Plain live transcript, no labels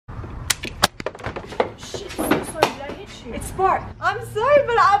issue? It's sparked. I'm sorry,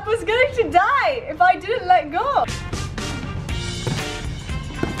 but I was going to die if I didn't let go.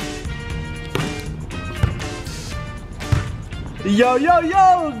 Yo,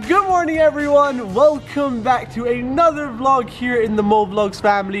 good morning everyone. Welcome back to another vlog here in the Mo Vlogs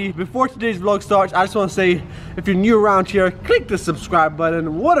family. Before today's vlog starts, I just want to say, if you're new around here, click the subscribe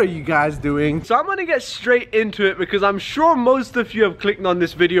button. What are you guys doing? So I'm going to get straight into it because I'm sure most of you have clicked on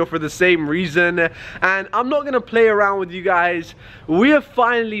this video for the same reason. And I'm not going to play around with you guys. We have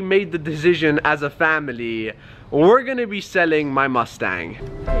finally made the decision as a family. We're going to be selling my Mustang.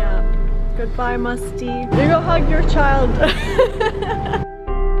 Yeah. Goodbye, Musty. You go hug your child.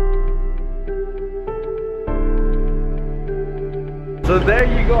 So there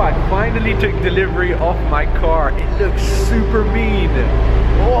you go, I finally took delivery of my car. It looks super mean.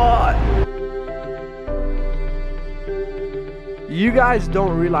 What? You guys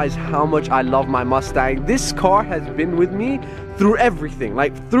don't realize how much I love my Mustang. This car has been with me through everything,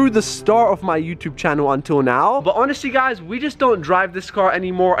 like through the start of my YouTube channel until now. But honestly guys, we just don't drive this car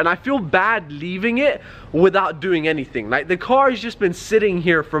anymore and I feel bad leaving it without doing anything. Like the car has just been sitting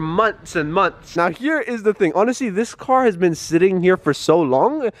here for months and months. Now here is the thing, honestly this car has been sitting here for so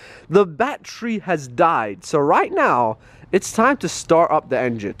long, the battery has died. So right now, it's time to start up the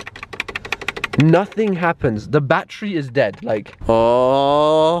engine. Nothing happens. The battery is dead. Like,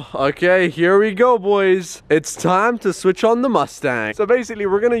 oh, okay, here we go, boys. It's time to switch on the Mustang. So basically,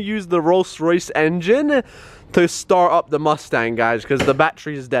 we're gonna use the Rolls-Royce engine to start up the Mustang, guys, because the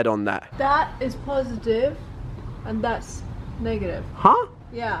battery is dead on that. That is positive, and that's negative. Huh?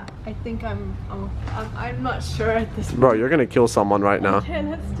 Yeah, I think I'm not sure at this point. Bro, you're gonna kill someone right now. Okay,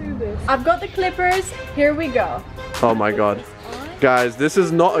 let's do this. I've got the clippers. Here we go. Oh my god. Guys, this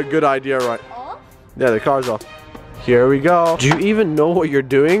is not a good idea, right? Yeah, the car's off. Here we go. Do you even know what you're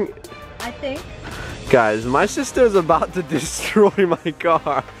doing? I think. Guys, my sister's about to destroy my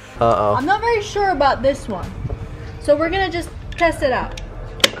car. Uh-oh. I'm not very sure about this one. So we're gonna just test it out.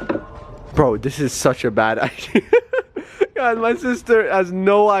 Bro, this is such a bad idea. Guys, my sister has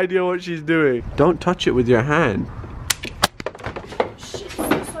no idea what she's doing. Don't touch it with your hand. Shit, so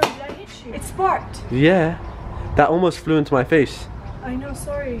sorry, did I hit you? It sparked. Yeah. That almost flew into my face. I know,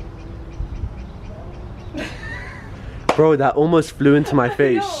 sorry. Bro, that almost flew into my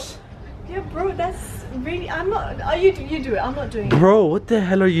face. Yeah, bro, that's really. I'm not. You do it. I'm not doing it. Bro, what the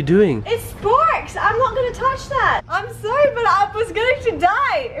hell are you doing? It sparks. I'm not gonna touch that. I'm sorry, but I was going to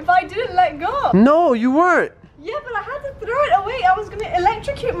die if I didn't let go. No, you weren't. Yeah, but I had to throw it away. I was gonna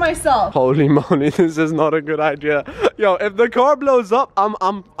electrocute myself. Holy moly, this is not a good idea. Yo, if the car blows up,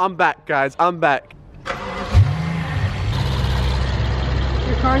 I'm back, guys. I'm back.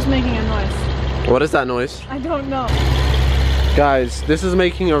 Your car's making a noise. What is that noise? I don't know. Guys, this is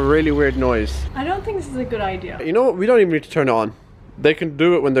making a really weird noise. I don't think this is a good idea. You know what? We don't even need to turn it on. They can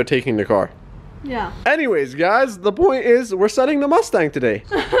do it when they're taking the car. Yeah. Anyways, guys, the point is we're setting the Mustang today.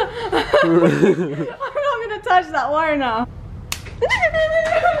 I'm not gonna touch that wire now. I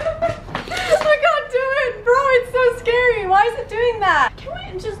can't do it, bro. It's so scary. Why is it doing that? Can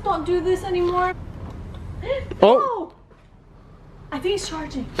we just not do this anymore? Oh. No. I think it's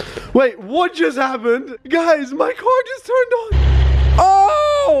charging. Wait, what just happened? Guys, my car just turned on.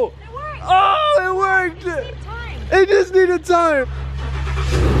 Oh! It worked. Oh, it worked. It just needed time.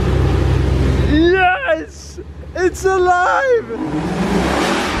 Yes! It's alive!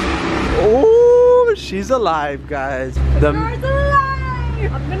 Oh, she's alive, guys. The car's alive!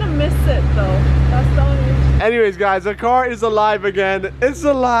 I'm gonna miss it though. That's the only issue. Anyways, guys, the car is alive again. It's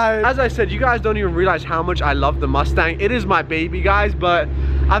alive. As I said, you guys don't even realize how much I love the Mustang. It is my baby, guys, but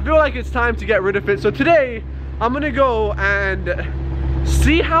I feel like it's time to get rid of it. So today, I'm gonna go and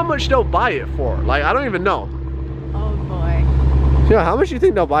see how much they'll buy it for. Like, I don't even know. Oh boy. Yeah, how much do you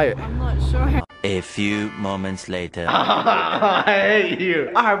think they'll buy it? I'm not sure. A few moments later. I hate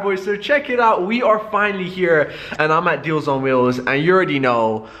you. Alright boys, so check it out. We are finally here and I'm at Deals on Wheels and you already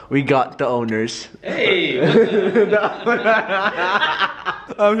know we got the owners. Hey!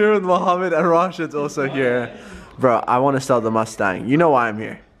 I'm here with Mohammed and Rashid's also here. Bro, I want to sell the Mustang. You know why I'm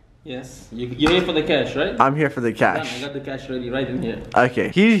here. Yes, you're here for the cash, right? I'm here for the I cash. got the cash ready right in here. Okay,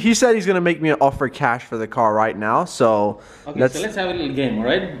 he said he's gonna make me an offer cash for the car right now, so Okay, so let's have a little game,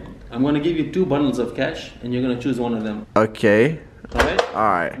 alright? I'm gonna give you 2 bundles of cash and you're gonna choose one of them. Okay. Alright?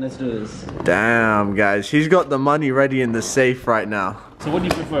 Alright. Let's do this. Damn, guys, he's got the money ready in the safe right now. So what do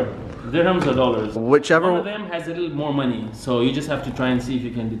you prefer? Dirhams or dollars? Whichever. One of them has a little more money, so you just have to try and see if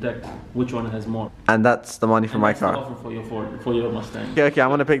you can detect which one has more. And that's the money for And my that's the car. offer for your Mustang. Okay, I'm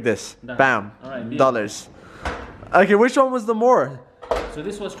gonna pick this. Done. Bam. Alright, deal. Dollars. Okay, which one was the more? So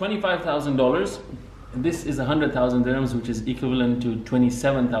this was $25,000 This is 100,000 dirhams, which is equivalent to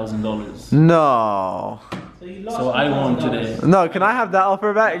 $27,000. No. So I won today. No, can I have that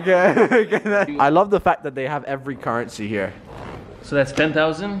offer back? I love the fact that they have every currency here. So that's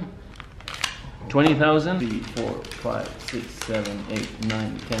 10,000, 20,000, 3, 4, 5, 6, 7, 8,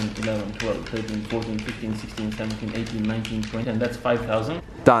 9, 10, 11, 12, 13, 14, 15, 16, 17, 18, 19, 20, and that's 5,000.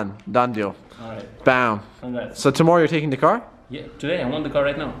 Done. Done deal. Alright. Bam. Congrats. So tomorrow you're taking the car? Yeah, today I want the car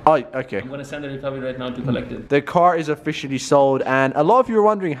right now. Oh, okay. I'm gonna send the recovery right now to collect it. The car is officially sold, and a lot of you are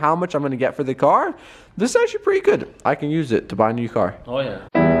wondering how much I'm going to get for the car. This is actually pretty good. I can use it to buy a new car. Oh yeah.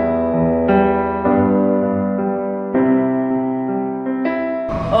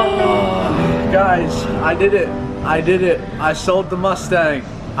 Oh, guys, I did it. I did it. I sold the Mustang.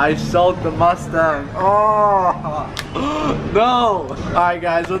 I sold the Mustang. Oh, no. Alright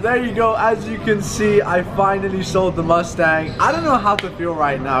guys, so there you go. As you can see, I finally sold the Mustang. I don't know how to feel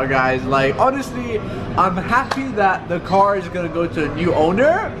right now, guys. Like, honestly, I'm happy that the car is gonna go to a new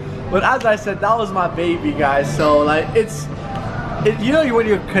owner. But as I said, that was my baby, guys. So like, you know when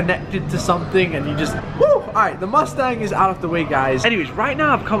you're connected to something and you just, woo! Alright, the Mustang is out of the way, guys. Anyways, right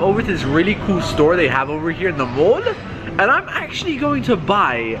now I've come over to this really cool store they have over here in the mall. And I'm actually going to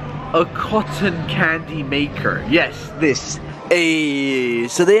buy a cotton candy maker. Yes, this. Hey,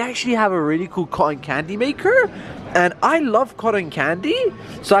 so they actually have a really cool cotton candy maker. And I love cotton candy.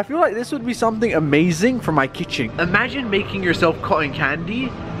 So I feel like this would be something amazing for my kitchen. Imagine making yourself cotton candy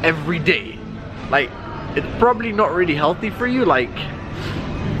every day. Like, it's probably not really healthy for you. Like,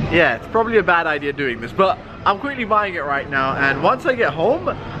 yeah, it's probably a bad idea doing this. But I'm quickly buying it right now, and once I get home,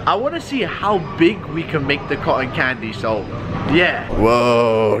 I want to see how big we can make the cotton candy, so yeah.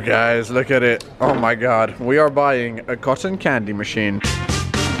 Whoa, guys, look at it. Oh my god, we are buying a cotton candy machine.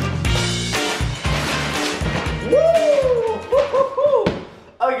 Woo!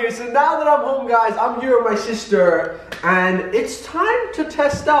 Okay, so now that I'm home, guys, I'm here with my sister, and it's time to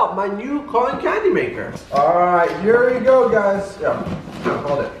test out my new cotton candy maker. Alright, here we go, guys. Yeah,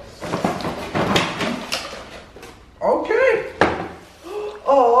 hold it. Okay.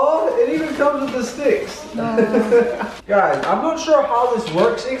 Oh, it even comes with the sticks. Guys, I'm not sure how this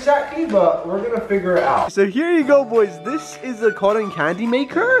works exactly, but we're gonna figure it out. So here you go, boys. This is a cotton candy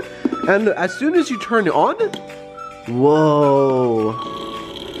maker. And as soon as you turn it on, whoa.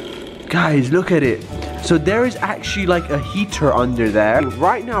 Guys, look at it. So there is actually like a heater under there.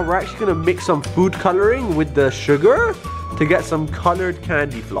 Right now, we're actually gonna mix some food coloring with the sugar to get some colored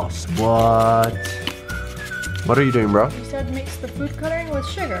candy floss. What are you doing, bro? You said mix the food coloring with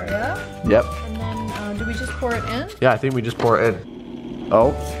sugar, yeah? Yep. And then do we just pour it in? Yeah, I think we just pour it in.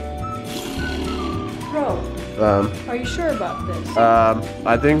 Oh. Bro, are you sure about this?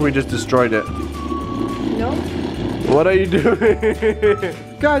 I think we just destroyed it. No? What are you doing?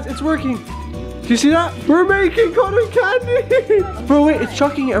 Guys, it's working. Do you see that? We're making cotton candy. Bro, wait, it's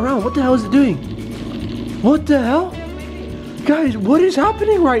chucking it around. What the hell is it doing? What the hell? Guys, what is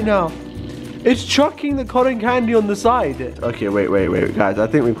happening right now? It's chucking the cotton candy on the side. Okay, wait, guys. I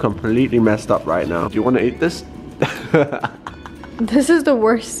think we've completely messed up right now. Do you want to eat this? This is the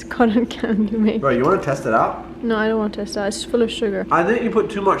worst cotton candy maker. Bro, you want to test it out? No, I don't want to test that. It's full of sugar. I think you put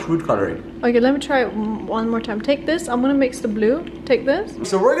too much food coloring. Okay, let me try it one more time. Take this. I'm going to mix the blue. Take this.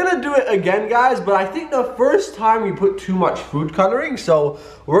 So we're going to do it again, guys. But I think the first time we put too much food coloring. So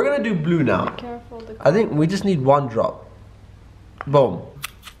we're going to do blue now. Be careful. I think we just need one drop. Boom.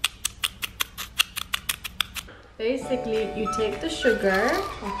 Basically, you take the sugar,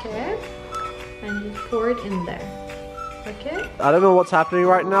 okay, and you pour it in there. Okay? I don't know what's happening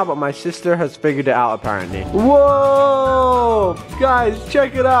right now, but my sister has figured it out apparently. Whoa! Guys,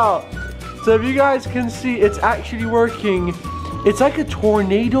 check it out. So if you guys can see, it's actually working. It's like a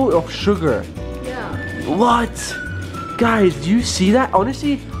tornado of sugar. Yeah. What? Guys, do you see that?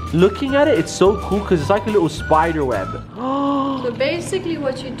 Honestly, looking at it, it's so cool because it's like a little spider web. So basically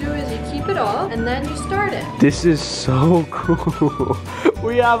what you do is you keep it off and then you start it. This is so cool.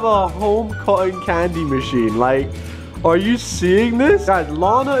 We have a home cotton candy machine. Like, are you seeing this? Guys,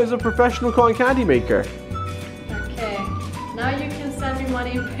 Lana is a professional cotton candy maker. Okay, now you can send me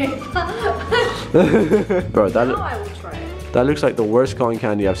money in PayPal. Bro, Now I will try it. that looks like the worst cotton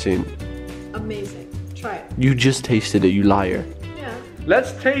candy I've seen. Amazing. Try it. You just tasted it, you liar. Yeah.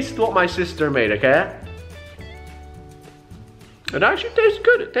 Let's taste what my sister made, okay? It actually tastes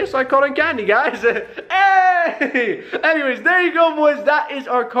good. It tastes like cotton candy, guys. Hey! Anyways, there you go, boys. That is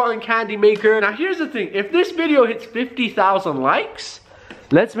our cotton candy maker. Now, here's the thing. If this video hits 50,000 likes,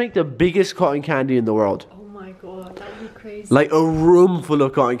 let's make the biggest cotton candy in the world. Oh my god, that would be crazy. Like a room full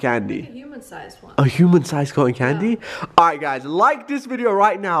of cotton candy. Humans human-sized one. A human-sized cotton candy? Alright guys, like this video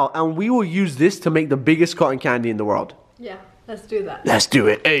right now and we will use this to make the biggest cotton candy in the world. Yeah, let's do that. Let's do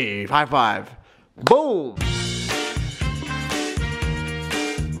it. Hey, high five. Boom.